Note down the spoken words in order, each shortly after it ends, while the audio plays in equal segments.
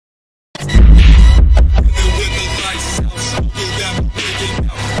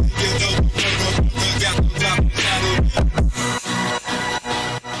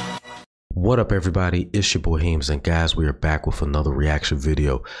What up everybody, it's your boy Heems, and guys, we are back with another reaction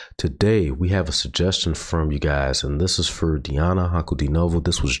video. Today we have a suggestion from you guys, and this is for Diana Ankudinova.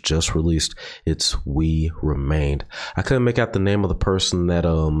 This was just released. It's We Remained. I couldn't make out the name of the person that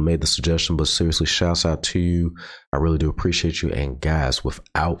made the suggestion, but seriously, shouts out to you. I really do appreciate you. And guys,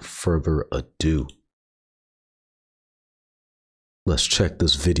 without further ado, let's check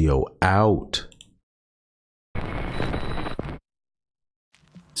this video out.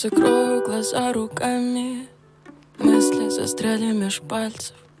 Закрою глаза руками, мысли застряли меж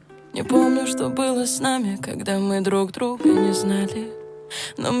пальцев. Не помню, что было с нами, когда мы друг друга не знали.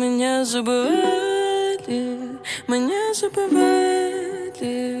 Но мы не забывали,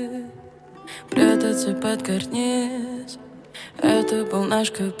 прятаться под карниз. Это был наш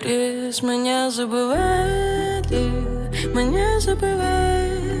каприз. Мы не забывали,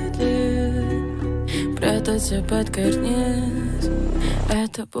 прятаться под карниз.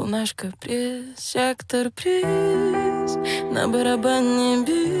 Это был наш каприз, сектор приз. На барабане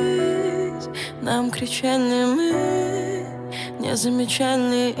бис, нам кричали мы, не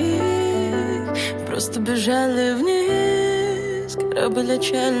замечали их, просто бежали вниз. Корабль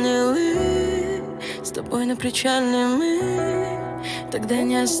отчалил, с тобой на причале мы. Тогда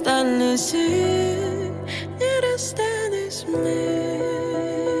не остались сил, не расстались мы,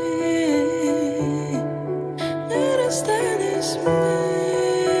 не расстались мы.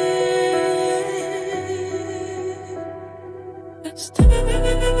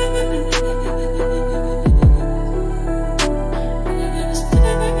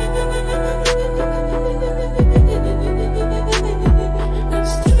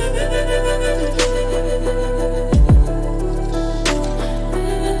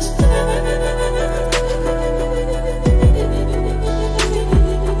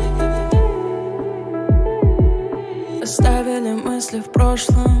 Оставили мысли в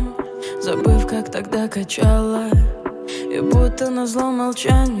прошлом, забыв, как тогда качала. И будто назло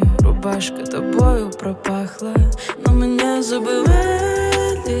молчанию рубашка тобою пропахла. Но мы не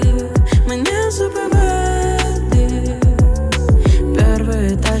забывали,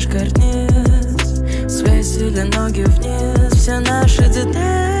 первый этаж, карниз, свесили ноги вниз. Все наши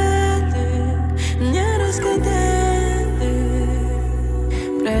детали не разгадали,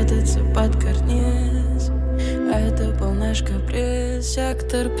 прятаться под карниз. Это был наш каприз,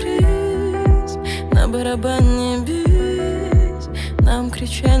 сектор приз. На барабане бис, нам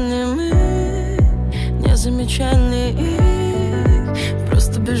кричали мы, не замечали их,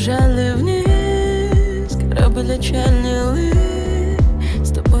 просто бежали вниз. Корабль отчалил,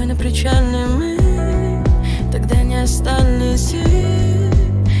 с тобой на причале мы. Тогда не остались сил,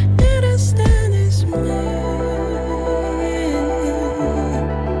 не расстались мы,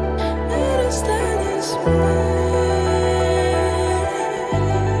 не расстались мы.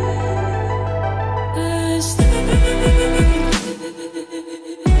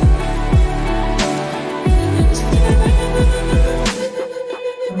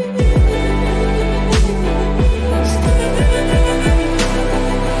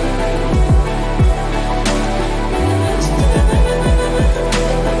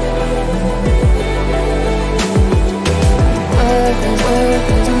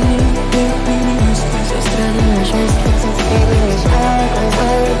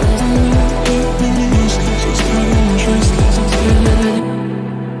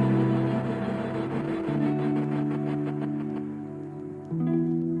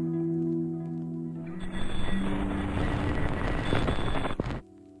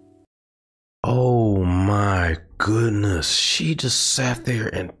 Oh my goodness, she just sat there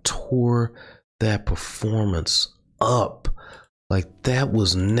and tore that performance up. Like, that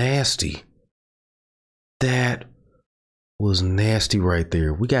was nasty. That was nasty right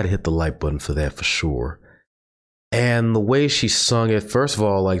there. We got to hit the like button for that for sure. And the way she sung it, first of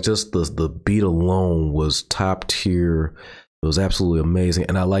all, like, just the beat alone was top tier. It was absolutely amazing.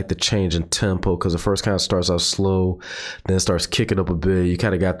 And I like the change in tempo, because it first kind of starts out slow, then it starts kicking up a bit. You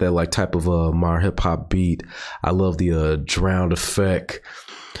kind of got that like type of modern hip hop beat. I love the drowned effect.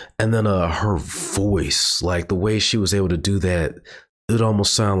 And then her voice, like the way she was able to do that, it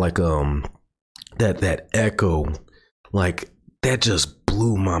almost sounded like that echo. Like, that just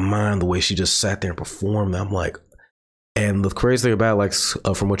blew my mind, the way she just sat there and performed. I'm like, And the crazy thing about it, like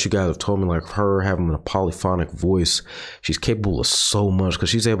from what you guys have told me, like her having a polyphonic voice, she's capable of so much because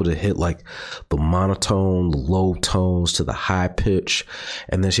she's able to hit like the monotone, the low tones to the high pitch.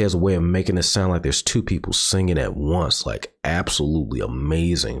 And then she has a way of making it sound like there's two people singing at once. Like absolutely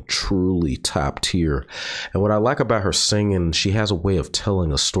amazing, truly top tier. And what I like about her singing, she has a way of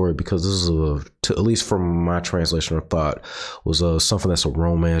telling a story, because this is at least from my translation or thought, was something that's a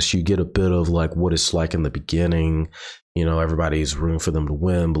romance. You get a bit of like what it's like in the beginning. You know, everybody's rooting for them to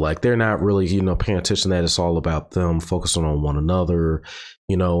win, but like they're not really, you know, paying attention to that. It's all about them focusing on one another,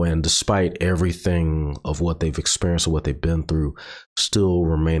 you know, and despite everything of what they've experienced or what they've been through, still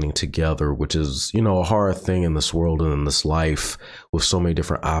remaining together, which is, you know, a hard thing in this world and in this life with so many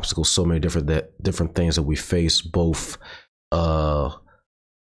different obstacles, so many different things that we face, both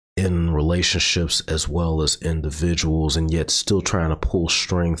in relationships as well as individuals, and yet still trying to pull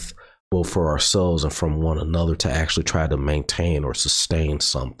strength both for ourselves and from one another to actually try to maintain or sustain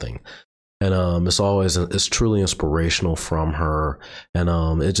something. And it's truly inspirational from her.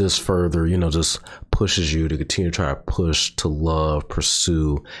 And it just further, you know, just pushes you to continue to try to push, to love,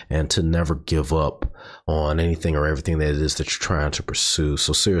 pursue, and to never give up on anything or everything that it is that you're trying to pursue.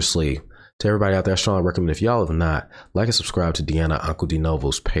 So seriously, to everybody out there, I strongly recommend, if y'all have not, like and subscribe to Diana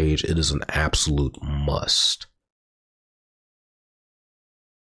Ankudinova's page. It is an absolute must.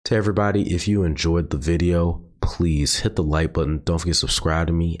 To everybody, if you enjoyed the video, please hit the like button. Don't forget to subscribe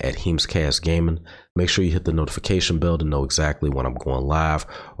to me at Gcustomstudios Gaming. Make sure you hit the notification bell to know exactly when I'm going live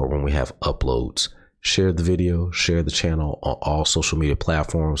or when we have uploads. Share the video, share the channel on all social media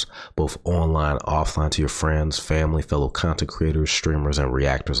platforms, both online, offline, to your friends, family, fellow content creators, streamers, and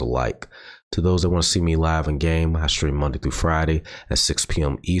reactors alike. To those that want to see me live in game, I stream Monday through Friday at 6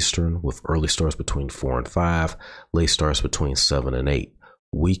 p.m. Eastern, with early starts between 4 and 5, late starts between 7 and 8.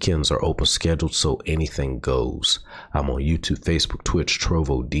 Weekends are open scheduled, so anything goes. I'm on YouTube, Facebook, Twitch,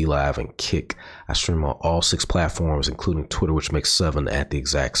 Trovo, DLive, and Kick. I stream on all 6 platforms, including Twitter, which makes 7 at the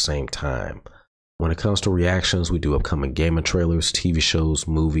exact same time. When it comes to reactions, we do upcoming gaming trailers, TV shows,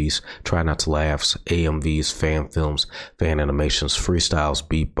 movies, Try Not to Laughs, AMVs, fan films, fan animations, freestyles,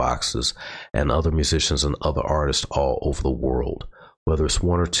 beatboxes, and other musicians and other artists all over the world. Whether it's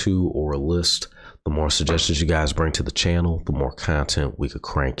 1 or 2 or a list, the more suggestions you guys bring to the channel, the more content we could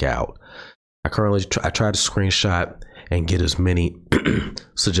crank out. I try to screenshot and get as many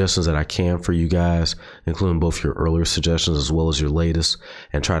suggestions that I can for you guys, including both your earlier suggestions as well as your latest,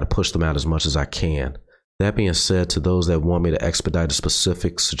 and try to push them out as much as I can. That being said, to those that want me to expedite a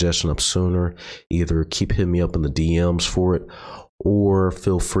specific suggestion up sooner, either keep hitting me up in the DMs for it, or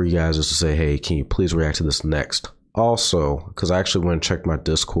feel free, guys, just to say, hey, can you please react to this next? Also, because I actually went and checked my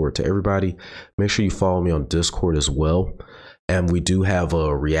Discord, to everybody, make sure you follow me on Discord as well. And we do have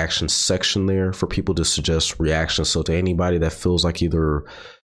a reaction section there for people to suggest reactions. So to anybody that feels like either,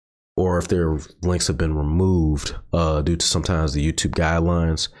 or if their links have been removed due to sometimes the YouTube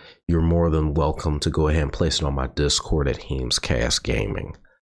guidelines, you're more than welcome to go ahead and place it on my Discord at Gcustomstudios Gaming.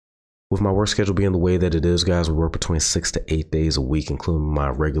 With my work schedule being the way that it is, guys, we work between 6 to 8 days a week, including my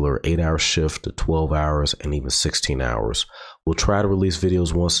regular 8-hour shift to 12 hours and even 16 hours. We'll try to release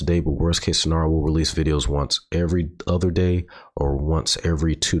videos once a day, but worst case scenario, we'll release videos once every other day or once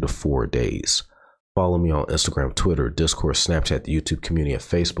every 2 to 4 days. Follow me on Instagram, Twitter, Discord, Snapchat, the YouTube community, and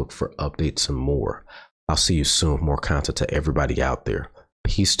Facebook for updates and more. I'll see you soon with more content to everybody out there.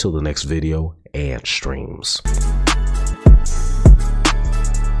 Peace till the next video and streams.